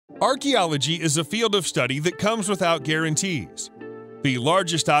Archaeology is a field of study that comes without guarantees. The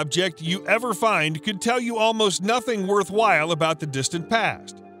largest object you ever find could tell you almost nothing worthwhile about the distant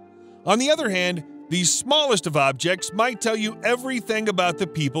past. On the other hand, the smallest of objects might tell you everything about the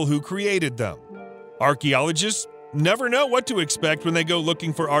people who created them. Archaeologists never know what to expect when they go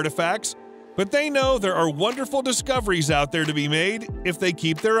looking for artifacts, but they know there are wonderful discoveries out there to be made if they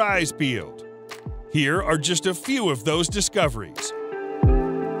keep their eyes peeled. Here are just a few of those discoveries.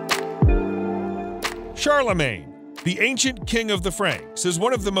 Charlemagne, the ancient king of the Franks, is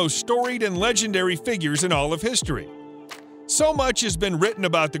one of the most storied and legendary figures in all of history. So much has been written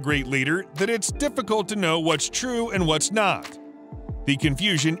about the great leader that it's difficult to know what's true and what's not. The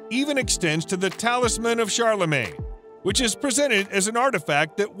confusion even extends to the Talisman of Charlemagne, which is presented as an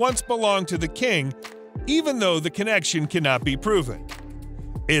artifact that once belonged to the king, even though the connection cannot be proven.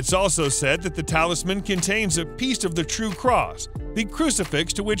 It's also said that the talisman contains a piece of the true cross, the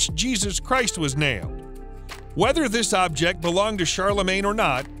crucifix to which Jesus Christ was nailed. Whether this object belonged to Charlemagne or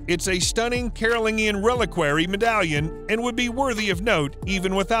not, it's a stunning Carolingian reliquary medallion and would be worthy of note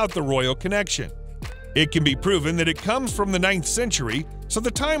even without the royal connection. It can be proven that it comes from the 9th century, so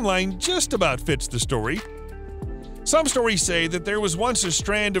the timeline just about fits the story. Some stories say that there was once a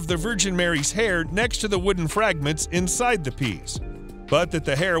strand of the Virgin Mary's hair next to the wooden fragments inside the piece, but that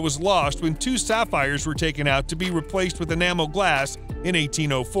the hair was lost when 2 sapphires were taken out to be replaced with enamel glass in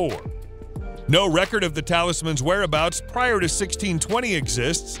 1804. No record of the talisman's whereabouts prior to 1620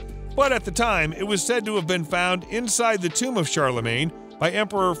 exists, but at the time it was said to have been found inside the tomb of Charlemagne by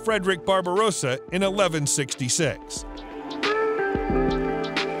Emperor Frederick Barbarossa in 1166.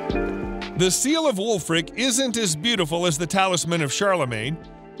 The seal of Wulfric isn't as beautiful as the talisman of Charlemagne,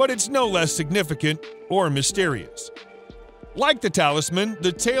 but it's no less significant or mysterious. Like the talisman,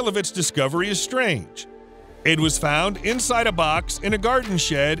 the tale of its discovery is strange. It was found inside a box in a garden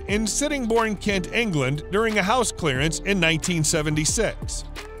shed in Sittingbourne, Kent, England during a house clearance in 1976.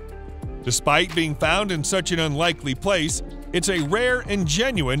 Despite being found in such an unlikely place, it's a rare and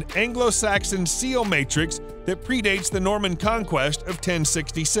genuine Anglo-Saxon seal matrix that predates the Norman conquest of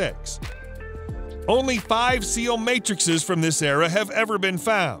 1066. Only 5 seal matrices from this era have ever been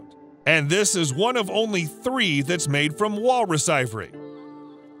found, and this is one of only 3 that's made from walrus ivory.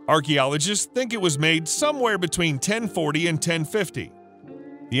 Archaeologists think it was made somewhere between 1040 and 1050.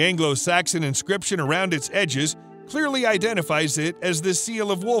 The Anglo-Saxon inscription around its edges clearly identifies it as the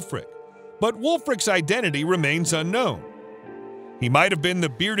seal of Wulfric, but Wulfric's identity remains unknown. He might have been the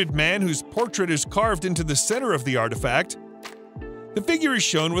bearded man whose portrait is carved into the center of the artifact. The figure is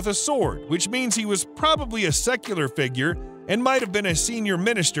shown with a sword, which means he was probably a secular figure and might have been a senior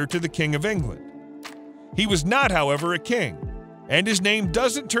minister to the King of England. He was not, however, a king, and his name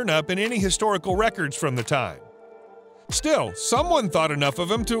doesn't turn up in any historical records from the time. Still, someone thought enough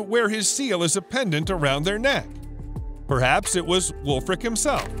of him to wear his seal as a pendant around their neck. Perhaps it was Wulfric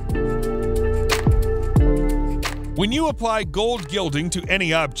himself. When you apply gold gilding to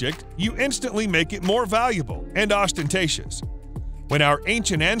any object, you instantly make it more valuable and ostentatious. When our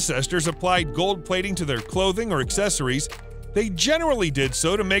ancient ancestors applied gold plating to their clothing or accessories, they generally did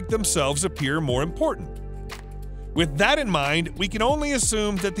so to make themselves appear more important. With that in mind, we can only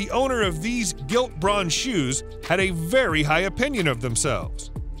assume that the owner of these gilt bronze shoes had a very high opinion of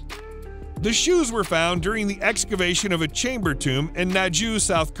themselves. The shoes were found during the excavation of a chamber tomb in Naju,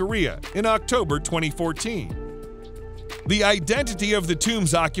 South Korea, in October 2014. The identity of the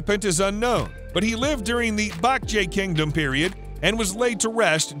tomb's occupant is unknown, but he lived during the Baekje Kingdom period and was laid to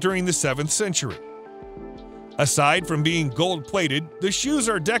rest during the 7th century. Aside from being gold-plated, the shoes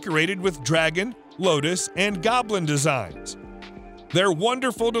are decorated with dragon, lotus, and goblin designs. They're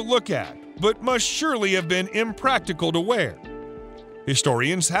wonderful to look at, but must surely have been impractical to wear.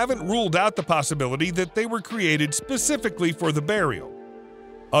 Historians haven't ruled out the possibility that they were created specifically for the burial.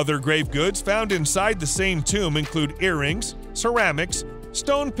 Other grave goods found inside the same tomb include earrings, ceramics,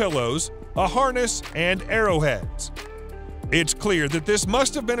 stone pillows, a harness, and arrowheads. It's clear that this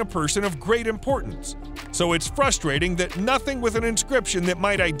must have been a person of great importance, so it's frustrating that nothing with an inscription that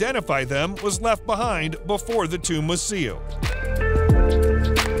might identify them was left behind before the tomb was sealed.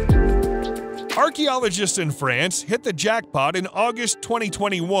 Archaeologists in France hit the jackpot in August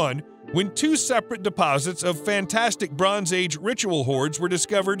 2021 when 2 separate deposits of fantastic Bronze Age ritual hoards were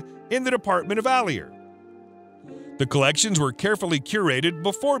discovered in the department of Allier. The collections were carefully curated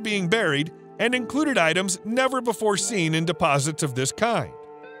before being buried and included items never before seen in deposits of this kind.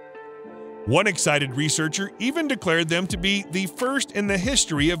 One excited researcher even declared them to be the first in the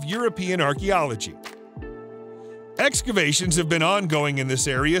history of European archaeology. Excavations have been ongoing in this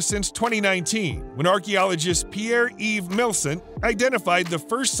area since 2019, when archaeologist Pierre-Yves Milcent identified the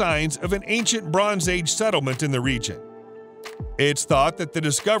first signs of an ancient Bronze Age settlement in the region. It's thought that the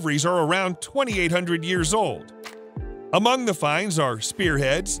discoveries are around 2,800 years old. Among the finds are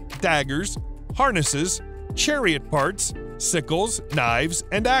spearheads, daggers, harnesses, chariot parts, sickles, knives,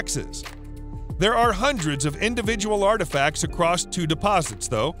 and axes. There are hundreds of individual artifacts across two deposits,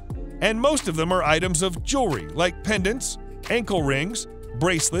 though, and most of them are items of jewelry like pendants, ankle rings,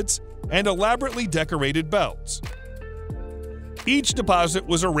 bracelets, and elaborately decorated belts. Each deposit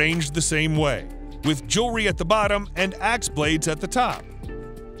was arranged the same way, with jewelry at the bottom and axe blades at the top.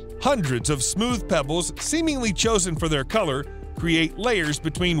 Hundreds of smooth pebbles, seemingly chosen for their color, create layers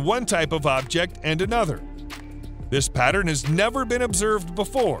between one type of object and another. This pattern has never been observed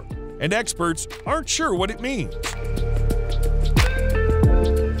before, and experts aren't sure what it means.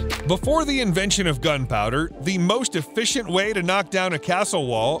 Before the invention of gunpowder, the most efficient way to knock down a castle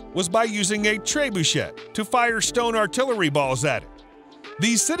wall was by using a trebuchet to fire stone artillery balls at it.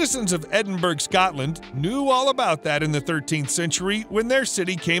 The citizens of Edinburgh, Scotland, knew all about that in the 13th century when their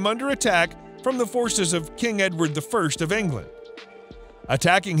city came under attack from the forces of King Edward I of England.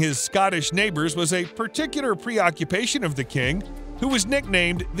 Attacking his Scottish neighbors was a particular preoccupation of the king, who was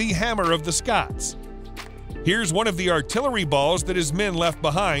nicknamed the Hammer of the Scots. Here's one of the artillery balls that his men left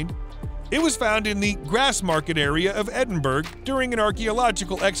behind. It was found in the Grassmarket area of Edinburgh during an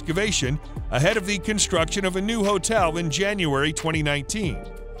archaeological excavation ahead of the construction of a new hotel in January 2019.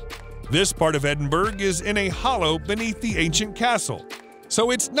 This part of Edinburgh is in a hollow beneath the ancient castle,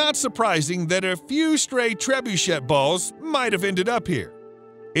 so it's not surprising that a few stray trebuchet balls might have ended up here.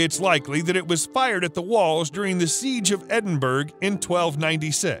 It's likely that it was fired at the walls during the Siege of Edinburgh in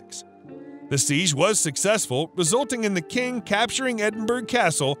 1296. The siege was successful, resulting in the king capturing Edinburgh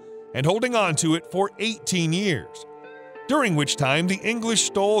Castle and holding on to it for 18 years, during which time the English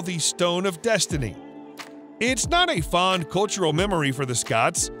stole the Stone of Destiny. It's not a fond cultural memory for the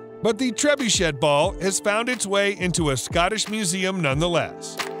Scots, but the trebuchet ball has found its way into a Scottish museum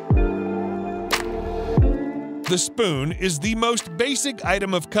nonetheless. The spoon is the most basic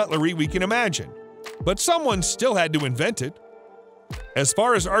item of cutlery we can imagine, but someone still had to invent it. As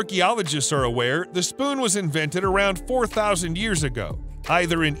far as archaeologists are aware, the spoon was invented around 4,000 years ago,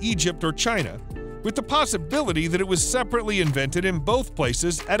 either in Egypt or China, with the possibility that it was separately invented in both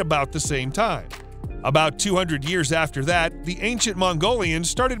places at about the same time. About 200 years after that, the ancient Mongolians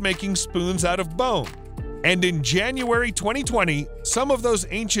started making spoons out of bone, and in January 2020, some of those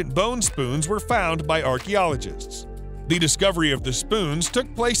ancient bone spoons were found by archaeologists. The discovery of the spoons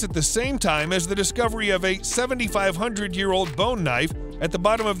took place at the same time as the discovery of a 7,500-year-old bone knife at the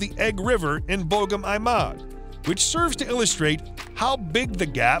bottom of the Egg River in Bogum Imad, which serves to illustrate how big the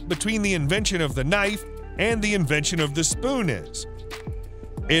gap between the invention of the knife and the invention of the spoon is.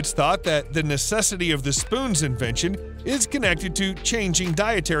 It's thought that the necessity of the spoon's invention is connected to changing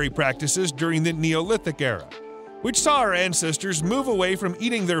dietary practices during the Neolithic era, which saw our ancestors move away from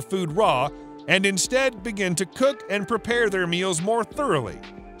eating their food raw and instead begin to cook and prepare their meals more thoroughly.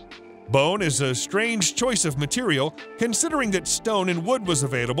 Bone is a strange choice of material, considering that stone and wood was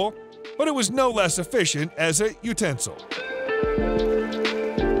available, but it was no less efficient as a utensil.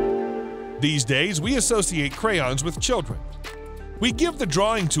 These days, we associate crayons with children. We give the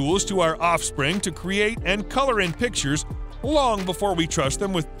drawing tools to our offspring to create and color in pictures long before we trust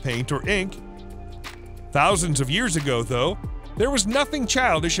them with paint or ink. Thousands of years ago, though, there was nothing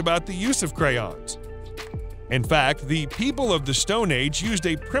childish about the use of crayons. In fact, the people of the Stone Age used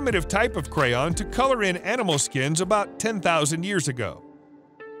a primitive type of crayon to color in animal skins about 10,000 years ago.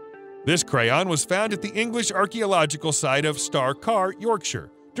 This crayon was found at the English archaeological site of Starcar,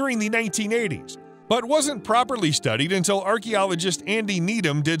 Yorkshire, during the 1980s, but wasn't properly studied until archaeologist Andy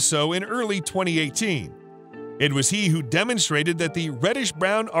Needham did so in early 2018. It was he who demonstrated that the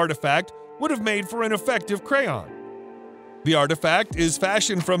reddish-brown artifact would have made for an effective crayon. The artifact is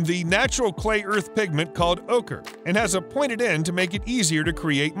fashioned from the natural clay earth pigment called ochre and has a pointed end to make it easier to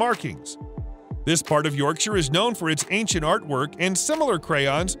create markings. This part of Yorkshire is known for its ancient artwork, and similar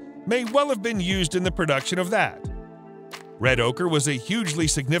crayons may well have been used in the production of that. Red ochre was a hugely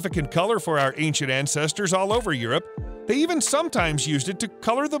significant color for our ancient ancestors all over Europe. They even sometimes used it to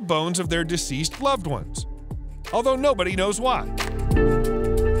color the bones of their deceased loved ones, although nobody knows why.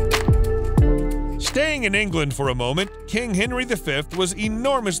 Staying in England for a moment, King Henry V was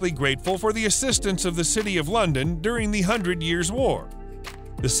enormously grateful for the assistance of the City of London during the 100 Years' War.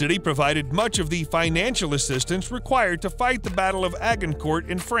 The city provided much of the financial assistance required to fight the Battle of Agincourt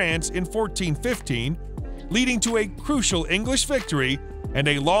in France in 1415, leading to a crucial English victory and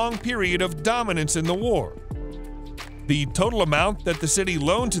a long period of dominance in the war. The total amount that the city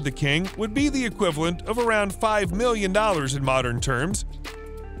loaned to the king would be the equivalent of around $5 million in modern terms.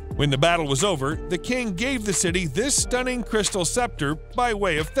 When the battle was over, the king gave the city this stunning crystal scepter by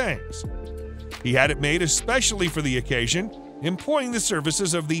way of thanks. He had it made especially for the occasion, employing the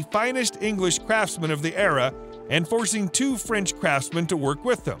services of the finest English craftsmen of the era and forcing 2 French craftsmen to work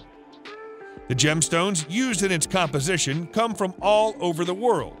with them. The gemstones used in its composition come from all over the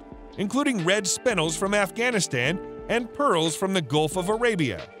world, including red spinels from Afghanistan and pearls from the Gulf of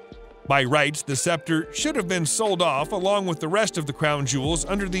Arabia. By rights, the scepter should have been sold off along with the rest of the crown jewels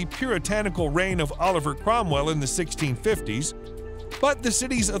under the puritanical reign of Oliver Cromwell in the 1650s, but the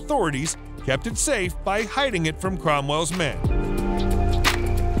city's authorities kept it safe by hiding it from Cromwell's men.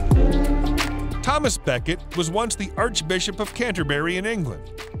 Thomas Becket was once the Archbishop of Canterbury in England,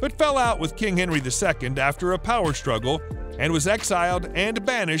 but fell out with King Henry II after a power struggle and was exiled and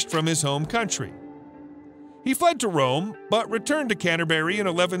banished from his home country. He fled to Rome, but returned to Canterbury in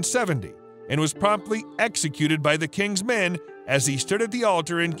 1170 and was promptly executed by the king's men as he stood at the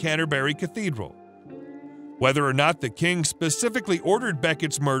altar in Canterbury Cathedral. Whether or not the king specifically ordered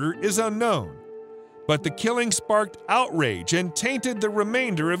Becket's murder is unknown, but the killing sparked outrage and tainted the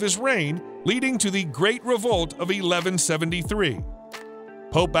remainder of his reign, leading to the Great Revolt of 1173.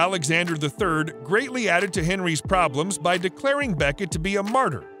 Pope Alexander III greatly added to Henry's problems by declaring Becket to be a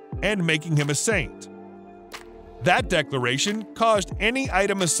martyr and making him a saint. That declaration caused any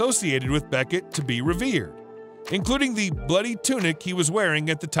item associated with Becket to be revered, including the bloody tunic he was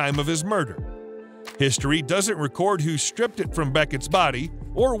wearing at the time of his murder. History doesn't record who stripped it from Becket's body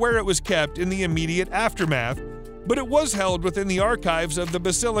or where it was kept in the immediate aftermath, but it was held within the archives of the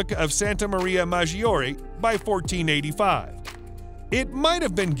Basilica of Santa Maria Maggiore by 1485. It might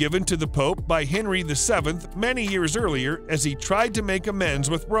have been given to the Pope by Henry VII many years earlier as he tried to make amends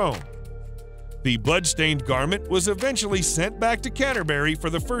with Rome. The blood-stained garment was eventually sent back to Canterbury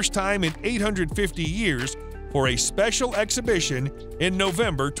for the first time in 850 years for a special exhibition in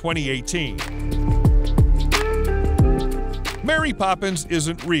November 2018. Mary Poppins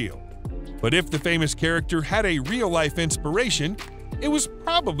isn't real, but if the famous character had a real-life inspiration, it was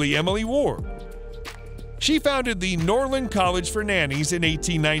probably Emily Ward. She founded the Norland College for Nannies in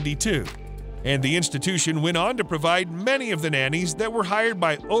 1892, and the institution went on to provide many of the nannies that were hired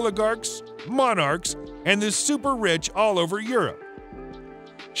by oligarchs, monarchs, and the super-rich all over Europe.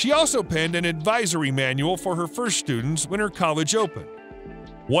 She also penned an advisory manual for her first students when her college opened.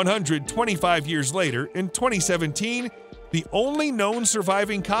 125 years later, in 2017, the only known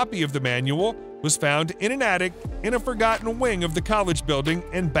surviving copy of the manual was found in an attic in a forgotten wing of the college building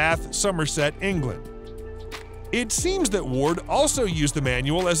in Bath, Somerset, England. It seems that Ward also used the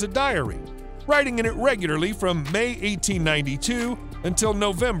manual as a diary, writing in it regularly from May 1892 until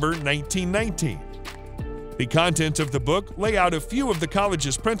November 1919. The contents of the book lay out a few of the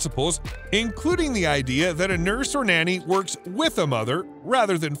college's principles, including the idea that a nurse or nanny works with a mother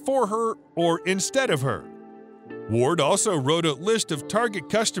rather than for her or instead of her. Ward also wrote a list of target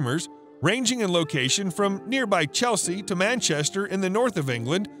customers ranging in location from nearby Chelsea to Manchester in the north of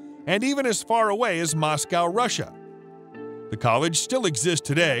England and even as far away as Moscow, Russia. The college still exists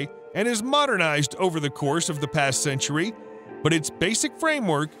today and is modernized over the course of the past century, but its basic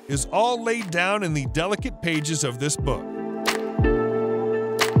framework is all laid down in the delicate pages of this book.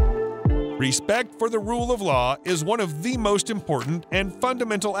 Respect for the rule of law is one of the most important and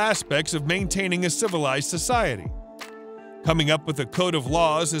fundamental aspects of maintaining a civilized society. Coming up with a code of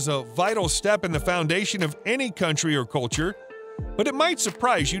laws is a vital step in the foundation of any country or culture, but it might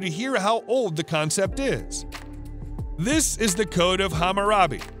surprise you to hear how old the concept is. This is the Code of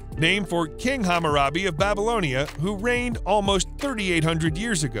Hammurabi, named for King Hammurabi of Babylonia, who reigned almost 3,800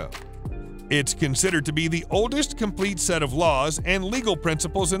 years ago. It's considered to be the oldest complete set of laws and legal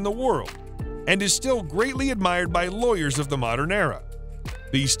principles in the world, and is still greatly admired by lawyers of the modern era.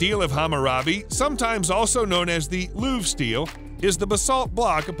 The Stele of Hammurabi, sometimes also known as the Louvre Stele, is the basalt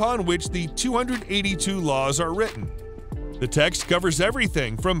block upon which the 282 laws are written. The text covers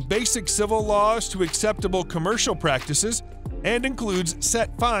everything from basic civil laws to acceptable commercial practices and includes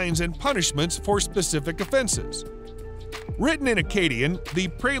set fines and punishments for specific offenses. Written in Akkadian, the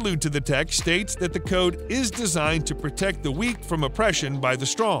prelude to the text states that the code is designed to protect the weak from oppression by the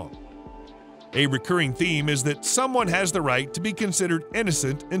strong. A recurring theme is that someone has the right to be considered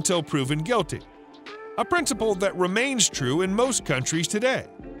innocent until proven guilty, a principle that remains true in most countries today.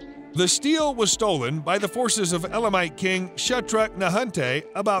 The stele was stolen by the forces of Elamite king Shutruk-Nahunte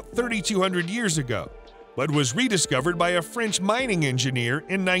about 3,200 years ago, but was rediscovered by a French mining engineer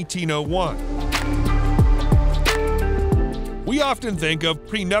in 1901. We often think of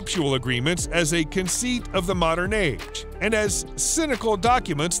prenuptial agreements as a conceit of the modern age, and as cynical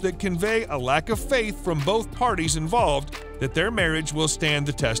documents that convey a lack of faith from both parties involved that their marriage will stand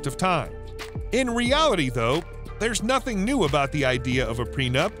the test of time. In reality, though, there's nothing new about the idea of a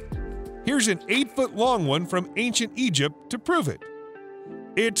prenup. Here's an 8-foot-long one from ancient Egypt to prove it.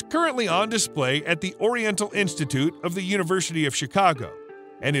 It's currently on display at the Oriental Institute of the University of Chicago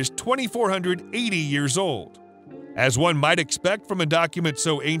and is 2,480 years old. As one might expect from a document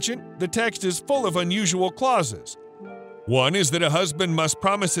so ancient, the text is full of unusual clauses. One is that a husband must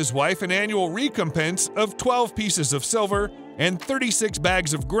promise his wife an annual recompense of 12 pieces of silver and 36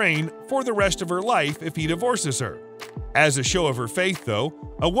 bags of grain for the rest of her life if he divorces her. As a show of her faith, though,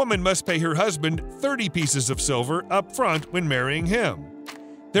 a woman must pay her husband 30 pieces of silver up front when marrying him.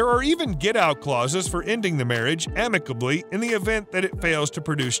 There are even get-out clauses for ending the marriage amicably in the event that it fails to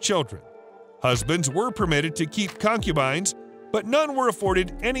produce children. Husbands were permitted to keep concubines, but none were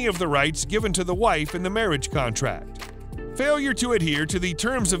afforded any of the rights given to the wife in the marriage contract. Failure to adhere to the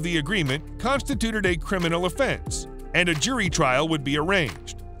terms of the agreement constituted a criminal offense, and a jury trial would be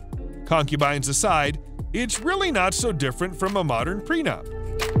arranged. Concubines aside, it's really not so different from a modern prenup.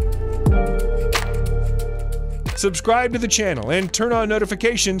 Subscribe to the channel and turn on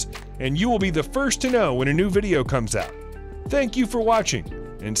notifications, and you will be the first to know when a new video comes out. Thank you for watching,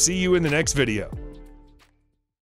 and see you in the next video.